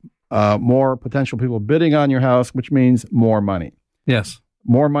means more potential people bidding on your house, which means more money. Yes.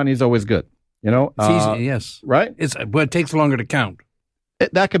 More money is always good. It's easy, yes. Right? But it takes longer to count.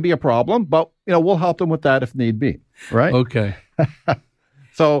 That could be a problem, but we'll help them with that if need be. Right? Okay.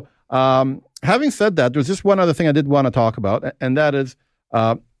 So having said that, there's just one other thing I did want to talk about, and that is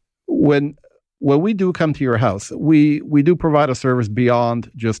when we do come to your house, we do provide a service beyond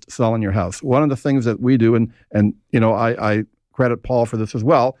just selling your house. One of the things that we do, and I credit Paul for this as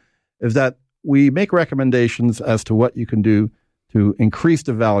well, is that we make recommendations as to what you can do to increase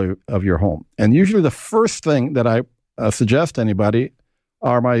the value of your home. And usually the first thing that I suggest to anybody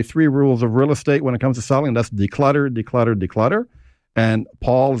are my 3 rules of real estate when it comes to selling. That's declutter, declutter, declutter. And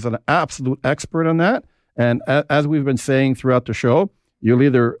Paul is an absolute expert on that. And as we've been saying throughout the show, you'll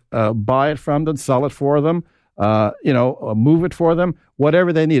either buy it from them, sell it for them, move it for them,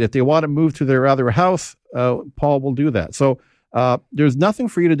 whatever they need. If they want to move to their other house, Paul will do that. So there's nothing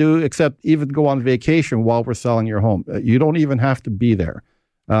for you to do except even go on vacation while we're selling your home. You don't even have to be there.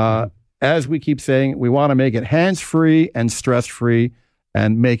 As we keep saying, we want to make it hands-free and stress-free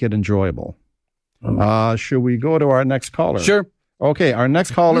and make it enjoyable. Should we go to our next caller? Sure. Okay, our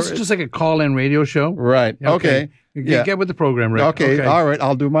next caller. This is just like a call-in radio show. Right. Okay. Get with the program, Rick. Okay. All right.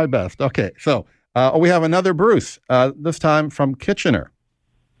 I'll do my best. Okay. So we have another Bruce, this time from Kitchener.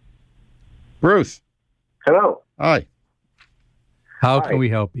 Bruce. Hello. Hi. How can we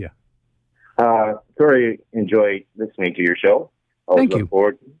help you? Very enjoy listening to your show. Thank you.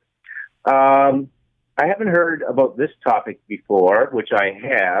 Forward. I haven't heard about this topic before, which I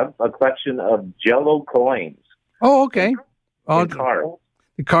have, a collection of Jello coins. Oh, okay. Cars.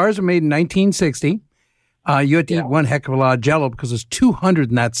 The cars are made in 1960. You had to eat one heck of a lot of Jello because there's 200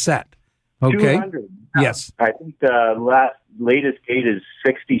 in that set. Okay. 200. Yes. I think the latest date is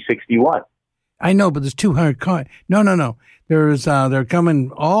 61. I know, but there's 200 coins. No. There's they're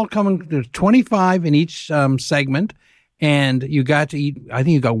all coming. There's 25 in each segment, and you got to eat. I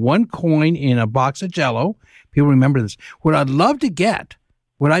think you got one coin in a box of Jello. People remember this. What I'd love to get,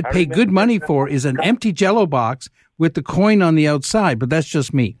 what I'd pay good money for, is an empty Jello box with the coin on the outside. But that's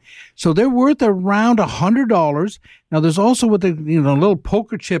just me. So they're worth around $100. Now there's also with the little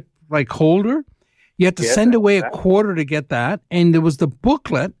poker chip like holder. You have to send away a quarter to get that, and there was the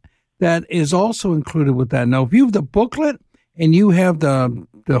booklet that is also included with that. Now, if you have the booklet and you have the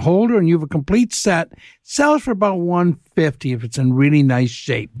holder and you have a complete set, sells for about $150 if it's in really nice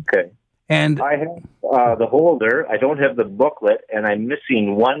shape. Okay. And I have the holder. I don't have the booklet, and I'm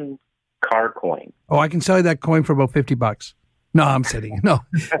missing one car coin. Oh, I can sell you that coin for about $50. No, I'm kidding. No,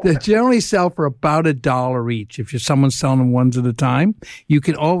 they generally sell for about $1 each. If someone's selling them ones at a time,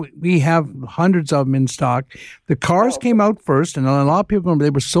 we have hundreds of them in stock. The cars came out first, and a lot of people, they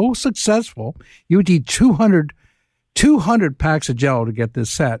were so successful, you would eat 200 packs of Jello to get this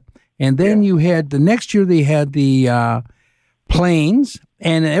set. And then you had, the next year they had the planes,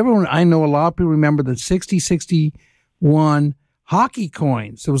 and I know a lot of people remember the 60-61 hockey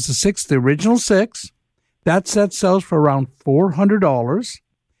coins. It was the original 6. That set sells for around $400.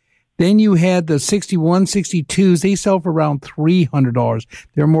 Then you had the 61, 62s. They sell for around $300.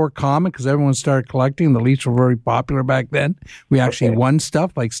 They're more common because everyone started collecting. The Leafs were very popular back then. We actually won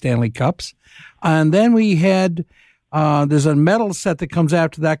stuff like Stanley Cups. And then we had, there's a metal set that comes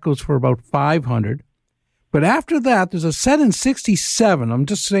after that, goes for about $500. But after that, there's a set in 67. I'm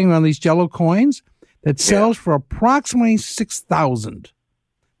just saying on these Jello coins that sells for approximately $6,000.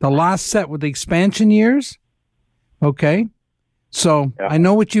 The last set with the expansion years. Okay. So I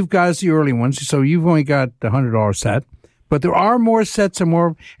know what you've got is the early ones. So you've only got the $100 set. But there are more sets and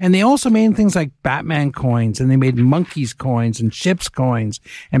more. And they also made things like Batman coins. And they made Monkeys coins and Chips coins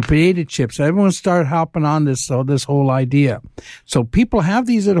and potato chips. Everyone started hopping on this whole idea. So people have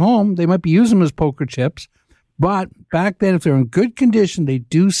these at home. They might be using them as poker chips. But back then, if they're in good condition, they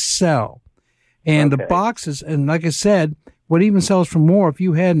do sell. And the boxes, and like I said, what even sells for more, if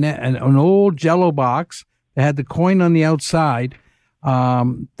you had an old Jello box that had the coin on the outside,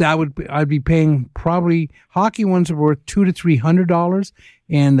 I'd be paying probably, hockey ones are worth $200 to $300,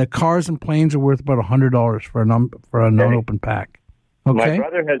 and the cars and planes are worth about $100 for a non-open pack. Okay. My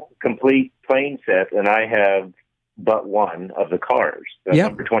brother has a complete plane set, and I have but one of the cars.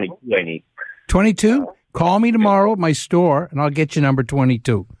 Number 22 I need. 22? Call me tomorrow at my store, and I'll get you number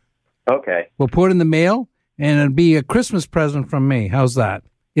 22. Okay. We'll put it in the mail. And it'd be a Christmas present from me. How's that?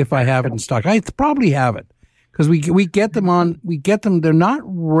 If I have it in stock, I probably have it because we get them. They're not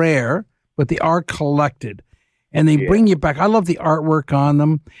rare, but they are collected, and they bring you back. I love the artwork on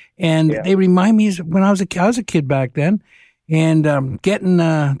them, and they remind me of when I was a kid back then, and getting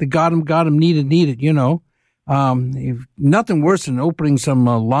the got 'em, need it. Nothing worse than opening some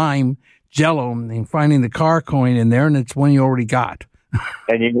lime Jello and finding the car coin in there, and it's one you already got.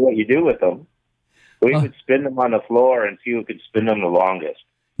 And you know what you do with them? We would spin them on the floor and see who could spin them the longest.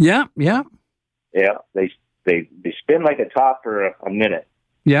 Yeah. Yeah, they spin like a top for a minute.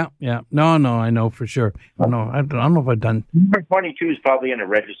 Yeah. No, I know for sure. I don't know if I've done. Number 22 is probably in a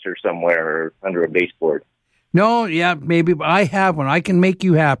register somewhere or under a baseboard. No, maybe. But I have one. I can make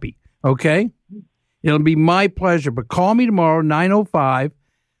you happy. Okay? It'll be my pleasure. But call me tomorrow,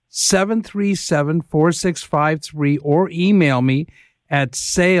 905-737-4653, or email me at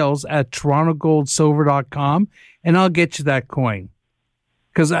sales@torontogoldsilver.com, and I'll get you that coin.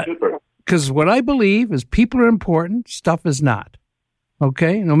 Because what I believe is people are important, stuff is not.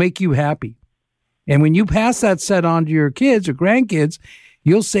 Okay? And it'll make you happy. And when you pass that set on to your kids or grandkids,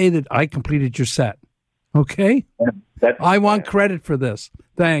 you'll say that I completed your set. Okay? I want credit for this.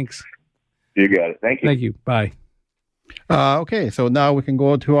 Thanks. You got it. Thank you. Thank you. Bye. Okay, so now we can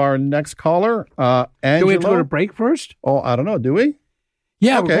go to our next caller, Angelo. Do we have to go to break first? Oh, I don't know. Do we?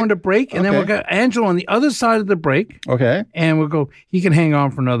 Yeah, we're going to break, and then we'll get Angelo on the other side of the break. Okay. And we'll go, he can hang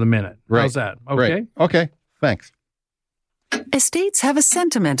on for another minute. Right. How's that? Okay? Right. Okay, thanks. Estates have a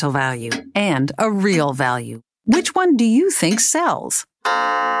sentimental value and a real value. Which one do you think sells?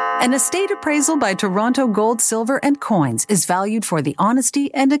 An estate appraisal by Toronto Gold, Silver, and Coins is valued for the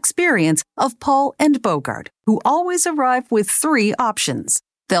honesty and experience of Paul and Bogart, who always arrive with 3 options.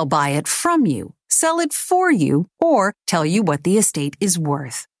 They'll buy it from you, sell it for you, or tell you what the estate is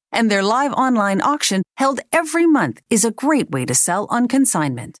worth. And their live online auction, held every month, is a great way to sell on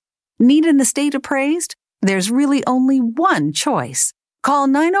consignment. Need an estate appraised? There's really only one choice. Call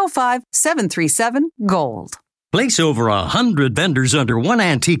 905-737-GOLD. Place over 100 vendors under one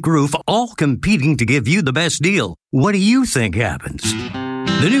antique roof, all competing to give you the best deal. What do you think happens?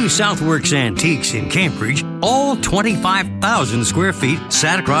 The new Southworks Antiques in Cambridge, all 25,000 square feet,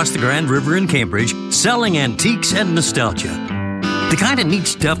 sat across the Grand River in Cambridge, selling antiques and nostalgia. The kind of neat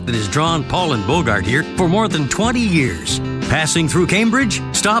stuff that has drawn Paul and Bogart here for more than 20 years. Passing through Cambridge?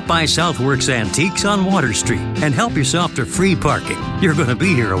 Stop by Southworks Antiques on Water Street and help yourself to free parking. You're going to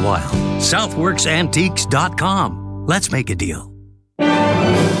be here a while. SouthworksAntiques.com. Let's make a deal.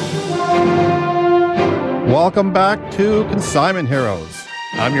 Welcome back to Consignment Heroes.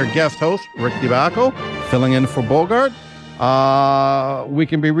 I'm your guest host, Rick DeBacco, filling in for Bogart. We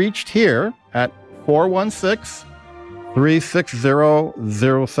can be reached here at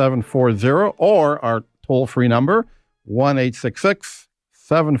 416-360-0740 or our toll-free number,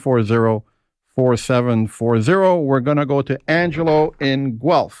 1-866-740-4740. We're going to go to Angelo in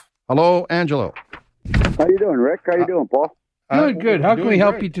Guelph. Hello, Angelo. How you doing, Rick? How you doing, Paul? Good. How can we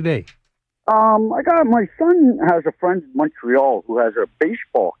help you today? My son has a friend in Montreal who has a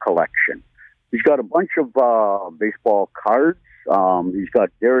baseball collection. He's got a bunch of baseball cards. He's got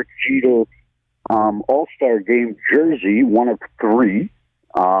Derek Jeter All-Star Game jersey, one of 3.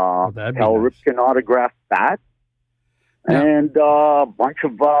 Cal Ripken autographed bat. Yeah. And a bunch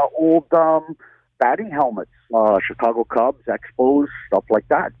of old batting helmets, Chicago Cubs, Expos, stuff like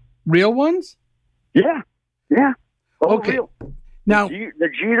that. Real ones? Yeah. Okay. Real. Now, the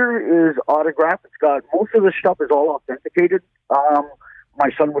Jeter is autographed. It's got most of the stuff is all authenticated. My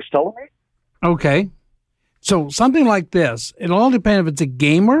son was telling me. Okay, so something like this. It all depends if it's a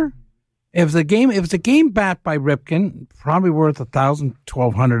gamer. If it's a game bat by Ripken, probably worth $1,000,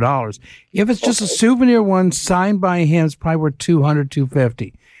 $1,200. If it's just a souvenir one signed by him, it's probably worth $200,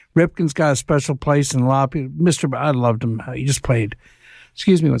 $250. Ripken's got a special place in a lot of people. I loved him. He just played.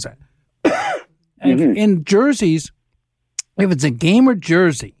 Excuse me, what's that? In jerseys, if it's a gamer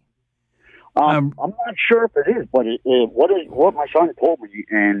jersey, I'm not sure if it is, but what my son told me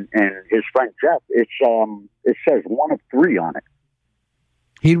and his friend Jeff, it says one of 3 on it.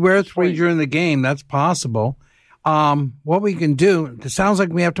 He'd wear 3 during the game. That's possible. What we can do, it sounds like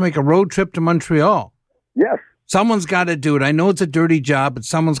we have to make a road trip to Montreal. Yes. Someone's got to do it. I know it's a dirty job, but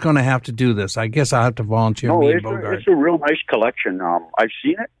someone's going to have to do this. I guess I'll have to volunteer. No, it's a real nice collection. I've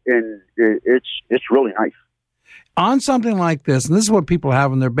seen it, and it's really nice. On something like this, and this is what people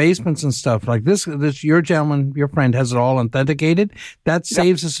have in their basements and stuff like this. Your gentleman, your friend, has it all authenticated. That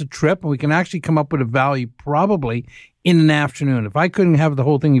saves us a trip, and we can actually come up with a value probably in an afternoon. If I couldn't have the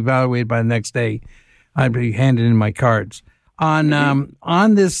whole thing evaluated by the next day, I'd be handing in my cards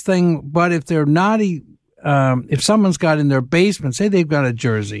on this thing. But if they're not, if someone's got in their basement, say they've got a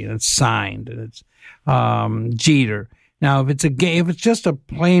jersey and it's signed and it's Jeter. Now, if it's just a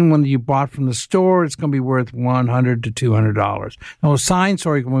plain one that you bought from the store, it's going to be worth $100 to $200. Now, a signed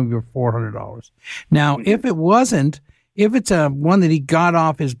story can be worth $400. Now, if it's a one that he got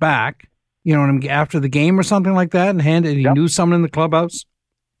off his back, you know what I mean, after the game or something like that, and he knew someone in the clubhouse,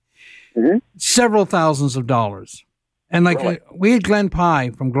 several thousands of dollars. And we had Glenn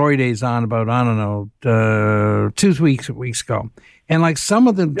Pye from Glory Days on about, 2 weeks ago. And like some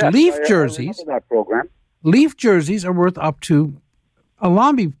of the Leaf jerseys. I that program. Leaf jerseys are worth up to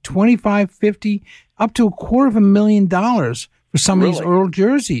 $25, $50, up to $250,000 for some of these old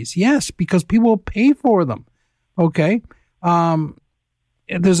jerseys. Yes, because people will pay for them. Okay,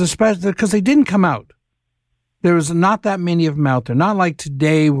 there's a special because they didn't come out. There was not that many of them out there. Not like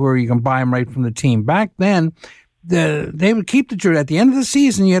today where you can buy them right from the team. Back then, they would keep the jersey at the end of the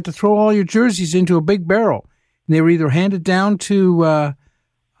season. You had to throw all your jerseys into a big barrel, and they were either handed down to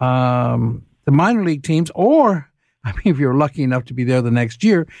the minor league teams, or, I mean, if you're lucky enough to be there the next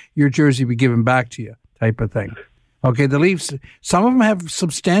year, your jersey be given back to you, type of thing. Okay, the Leafs, some of them have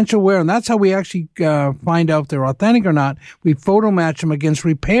substantial wear, and that's how we actually find out if they're authentic or not. We photo match them against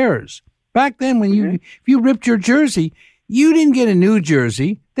repairs. Back then, when if you ripped your jersey, you didn't get a new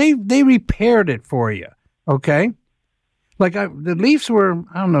jersey. They repaired it for you. Okay, like the Leafs were,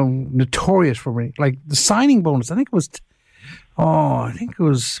 notorious for like the signing bonus. I think it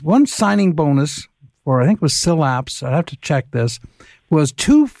was one signing bonus for, I think it was Synapse, I have to check this, was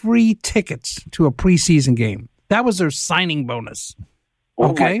 2 free tickets to a preseason game. That was their signing bonus.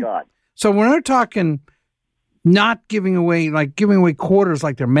 Okay? Oh, my God. So when they're talking not giving away quarters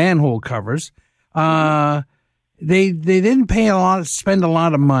like their manhole covers, they didn't spend a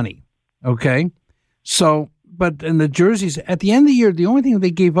lot of money. Okay? So, but in the jerseys, at the end of the year, the only thing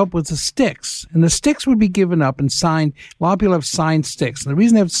they gave up was the sticks. And the sticks would be given up and signed. A lot of people have signed sticks. And the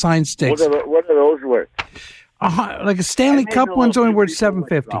reason they have signed sticks. What are those worth? Like a Stanley Cup one's only worth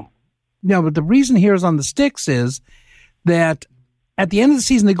 $750. No, but the reason here is on the sticks is that at the end of the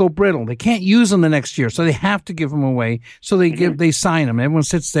season they go brittle. They can't use them the next year, so they have to give them away. So they sign them. Everyone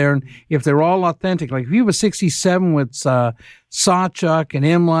sits there, and if they're all authentic, like if you have a 67 with Sawchuk and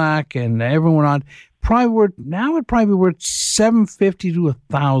Imlach and everyone on, it'd probably be worth $750 to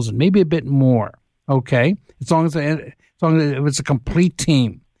 $1,000, maybe a bit more. Okay, as long as it's a complete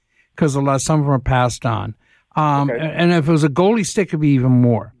team, because some of them are passed on. And if it was a goalie stick, it'd be even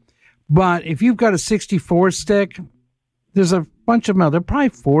more. But if you've got a 64 stick, there's a bunch of them out. They're probably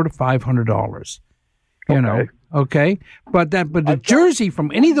 $400 to $500. You know, okay. But the jersey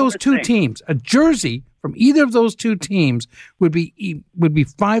from any of those two teams, a jersey from either of those two teams would be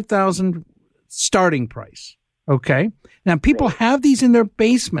 $5,000 starting price. Okay. Now people have these in their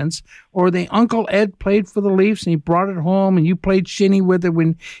basements, or Uncle Ed played for the Leafs and he brought it home, and you played shinny with it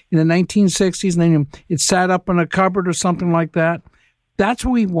in the 1960s, and then it sat up in a cupboard or something like that. That's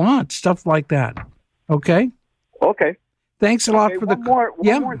what we want, stuff like that. Okay. Okay. Thanks a lot for the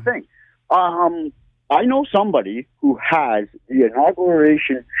one more thing. I know somebody who has the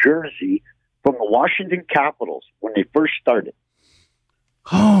inauguration jersey from the Washington Capitals when they first started.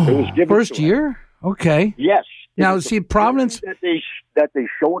 Oh, it was first year? Okay. Yes. Now, see, Providence that they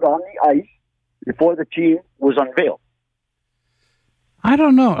showed on the ice before the team was unveiled. I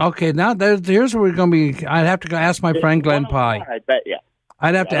don't know. Okay, now here's where we're going to be. I'd have to go ask my friend Glenn Pye. I bet, yeah.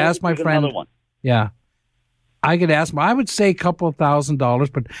 I'd have to ask my friend. Yeah. I could ask him. I would say a couple of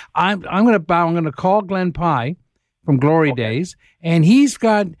 $1,000, but I'm going to call Glenn Pye from Glory Days, and he's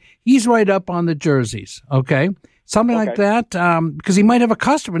right up on the jerseys. Okay. Something like that, because he might have a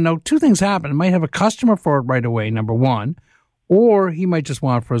customer. Now, two things happen. He might have a customer for it right away, number one, or he might just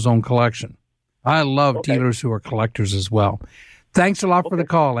want it for his own collection. I love dealers who are collectors as well. Thanks a lot for the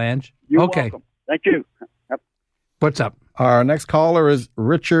call, Ange. You're welcome. Thank you. Yep. What's up? Our next caller is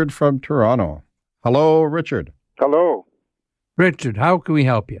Richard from Toronto. Hello, Richard. Hello. Richard, how can we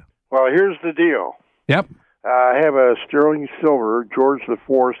help you? Well, here's the deal. Yep. I have a sterling silver George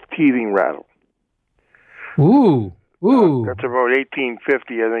IV teething rattle. Ooh. That's about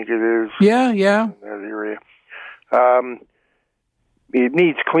 1850, I think it is. Yeah. In that area. It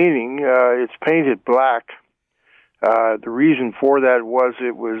needs cleaning. It's painted black. The reason for that was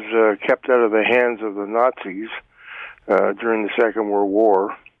it was kept out of the hands of the Nazis during the Second World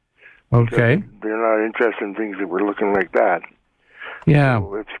War. Okay. They're not interested in things that were looking like that. Yeah.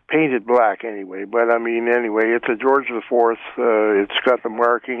 So it's painted black anyway. But, anyway, it's a George IV. It's got the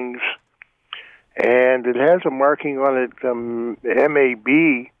markings. And it has a marking on it,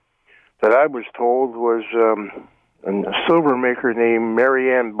 MAB, that I was told was a silver maker named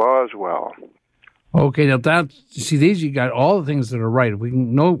Marianne Boswell. Okay, now these you got all the things that are right.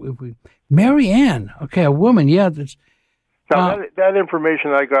 Marianne, okay, a woman, yeah. Now, that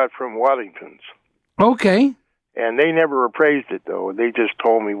information I got from Waddington's. Okay. And they never appraised it, though. They just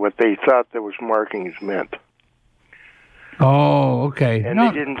told me what they thought those markings meant. Oh, okay. And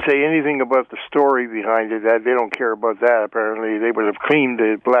they didn't say anything about the story behind it. They don't care about that, apparently. They would have cleaned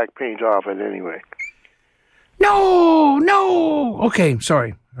the black paint off it anyway. No. Okay,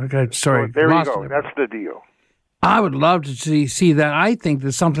 sorry. Okay, sorry. So there you go. That's the deal. I would love to see that. I think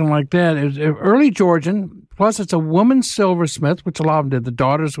that something like that is early Georgian. Plus, it's a woman silversmith, which a lot of them did. The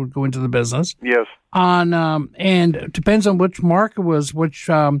daughters would go into the business. Yes. And it depends on which mark it was. Which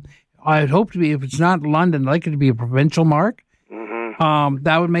I'd hope to be. If it's not London, I'd like it to be a provincial mark. Mm-hmm.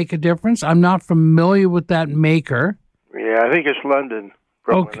 That would make a difference. I'm not familiar with that maker. Yeah, I think it's London,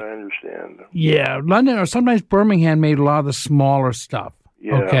 from what I understand. Yeah, London, or sometimes Birmingham made a lot of the smaller stuff.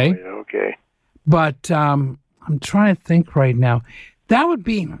 Yeah. Okay. Yeah, okay. But I'm trying to think right now. That would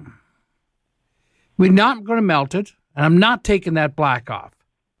be. We're not going to melt it, and I'm not taking that black off.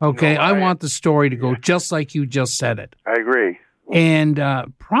 Okay, no, I want the story to go just like you just said it. I agree. And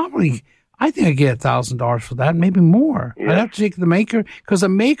probably, I think I get $1,000 for that, maybe more. Yes. I'd have to take the maker, because the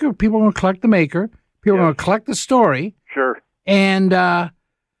maker, people are going to collect the maker. People are going to collect the story. Sure. And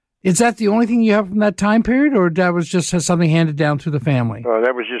is that the only thing you have from that time period, or that was just something handed down through the family?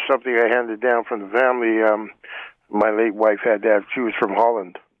 That was just something I handed down from the family. My late wife had that. She was from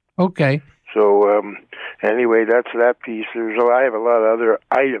Holland. Okay. So anyway, that's that piece. I have a lot of other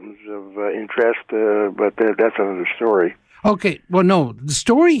items of interest, but that's another story. Okay, well, no, the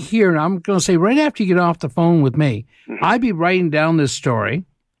story here, and I'm going to say right after you get off the phone with me, I'd be writing down this story.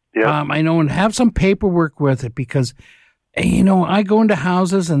 Yeah. I know, and have some paperwork with it because, I go into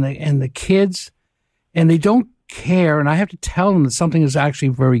houses and the kids, and they don't care, and I have to tell them that something is actually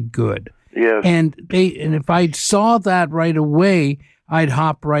very good. Yes. And if I saw that right away, I'd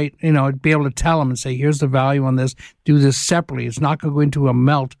hop right, I'd be able to tell them and say, here's the value on this, do this separately. It's not going to go into a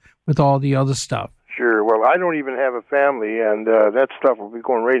melt with all the other stuff. Sure. Well, I don't even have a family, and that stuff will be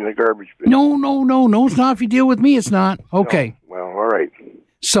going right in the garbage bin. No, it's not. If you deal with me, it's not. Okay. No. Well, all right.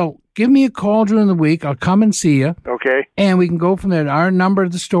 So give me a call during the week. I'll come and see you. Okay. And we can go from there. Our number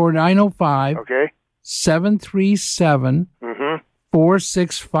at the store, 905 okay. 737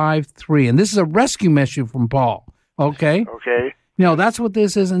 4653. And this is a rescue mission from Paul. Okay? Okay. That's what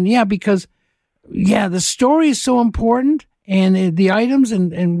this is. And because, the story is so important. And the items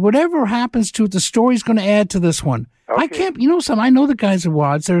and whatever happens to it, the story's going to add to this one. Okay. I can't, I know the guys at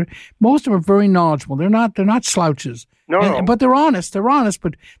Wads. Most of them are very knowledgeable. They're not slouches. No. But they're honest.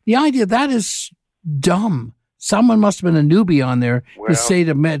 But the idea that is dumb. Someone must have been a newbie on there to say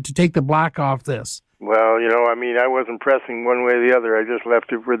to take the black off this. Well, I wasn't pressing one way or the other. I just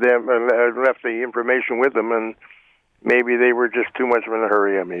left it for them. I left the information with them, and maybe they were just too much of in a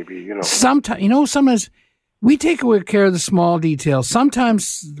hurry. Maybe sometimes. We take away care of the small details.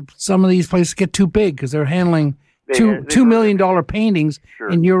 Sometimes some of these places get too big because they're handling $2 million paintings,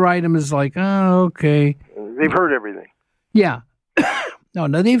 and your item is like, oh, okay. They've heard everything. Yeah. No,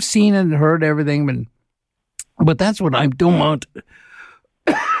 they've seen and heard everything, but that's what I don't want.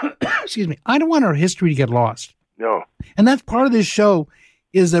 Excuse me. I don't want our history to get lost. No. And that's part of this show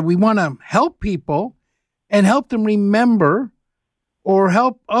is that we want to help people and help them remember or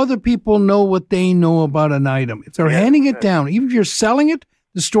help other people know what they know about an item. If they're handing it down, even if you're selling it,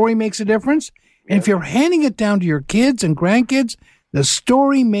 the story makes a difference. And if you're handing it down to your kids and grandkids, the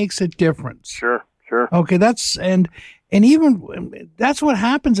story makes a difference. Sure. Okay, and even that's what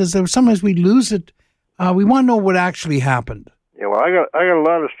happens is that sometimes we lose it. We want to know what actually happened. Yeah, well, I got a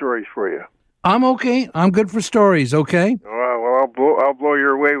lot of stories for you. I'm okay. I'm good for stories, okay? Well, I'll blow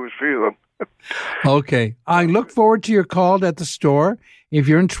your way with a few of them. Okay. I look forward to your call at the store. If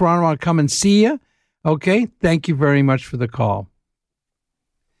you're in Toronto, I'll come and see you. Okay. Thank you very much for the call.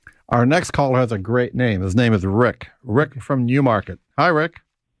 Our next caller has a great name. His name is Rick. Rick from Newmarket. Hi, Rick.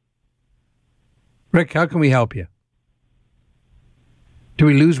 Rick, how can we help you? Do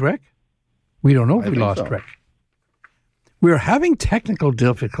we lose Rick? We don't know if we lost Rick. We're having technical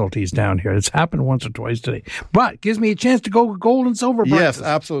difficulties down here. It's happened once or twice today. But it gives me a chance to go gold and silver prices. Yes,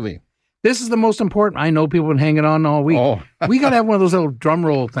 absolutely. This is the most important. I know people have been hanging on all week. Oh. We got to have one of those little drum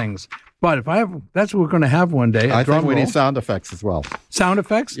roll things. But that's what we're going to have one day. I think we need sound effects as well. Sound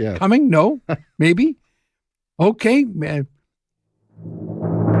effects? Yeah. Coming? No? Maybe? Okay.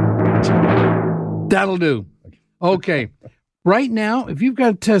 That'll do. Okay. Right now, if you've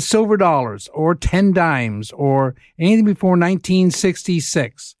got silver dollars or 10 dimes or anything before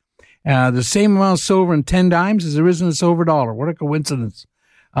 1966, the same amount of silver in 10 dimes as there is in a silver dollar. What a coincidence.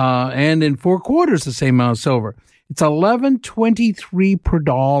 And in 4 quarters, the same amount of silver. It's $11.23 per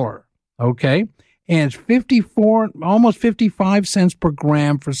dollar. Okay. And it's almost 55 cents per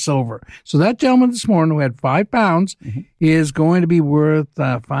gram for silver. So that gentleman this morning who had 5 pounds is going to be worth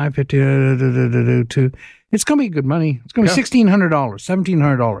 $5.50. It's going to be good money. It's going to be $1,600,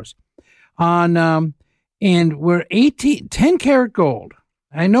 $1,700 on, and we're 10 karat gold.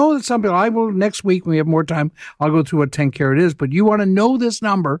 I know that some people, next week when we have more time, I'll go through what 10 karat is, but you want to know this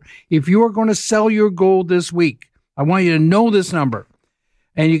number if you are going to sell your gold this week. I want you to know this number.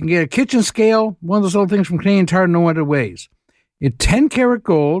 And you can get a kitchen scale, one of those little things from Canadian Tire, know what it weighs. At 10 karat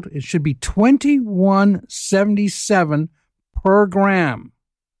gold, it should be $21.77 per gram.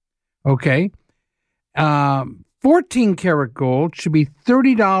 Okay. 14 karat gold should be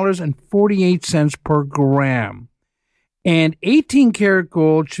 $30.48 per gram. And 18 karat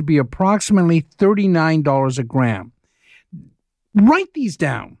gold should be approximately $39 a gram. Write these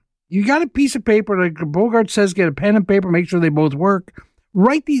down. You got a piece of paper, like Bogart says, get a pen and paper, make sure they both work.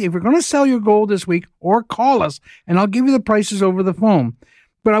 Write these. If you're going to sell your gold this week, or call us, and I'll give you the prices over the phone.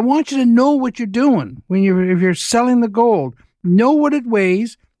 But I want you to know what you're doing if you're selling the gold. Know what it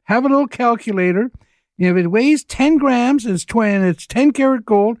weighs. Have a little calculator. If it weighs 10 grams and it's 10 karat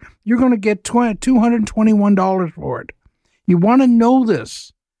gold, you're going to get $221 for it. You want to know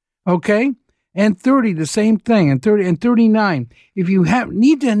this, okay? And 30, the same thing, and 30 and 39. If you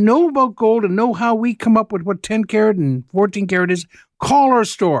need to know about gold and know how we come up with what 10 karat and 14 karat is, call our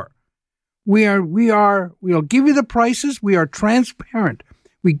store. We'll give you the prices. We are transparent.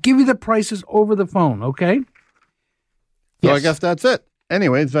 We give you the prices over the phone, okay? So Yes. I guess that's it.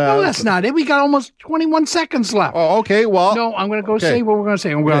 Anyways. No, that's not it. We got almost 21 seconds left. Oh, okay. Well. No, I'm going to say what we're going to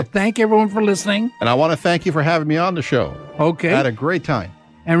say. I'm going to thank everyone for listening. And I want to thank you for having me on the show. Okay. I had a great time.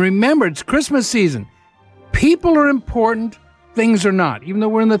 And remember, it's Christmas season. People are important. Things are not. Even though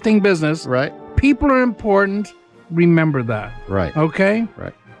we're in the thing business. Right. People are important. Remember that. Right. Okay?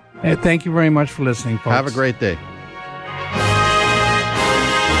 Right. And thank you very much for listening, folks. Have a great day.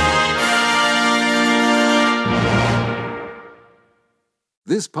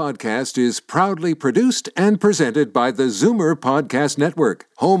 This podcast is proudly produced and presented by the Zoomer Podcast Network,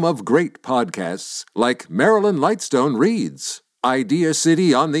 home of great podcasts like Marilyn Lightstone Reads, Idea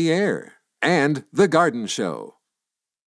City on the Air, and The Garden Show.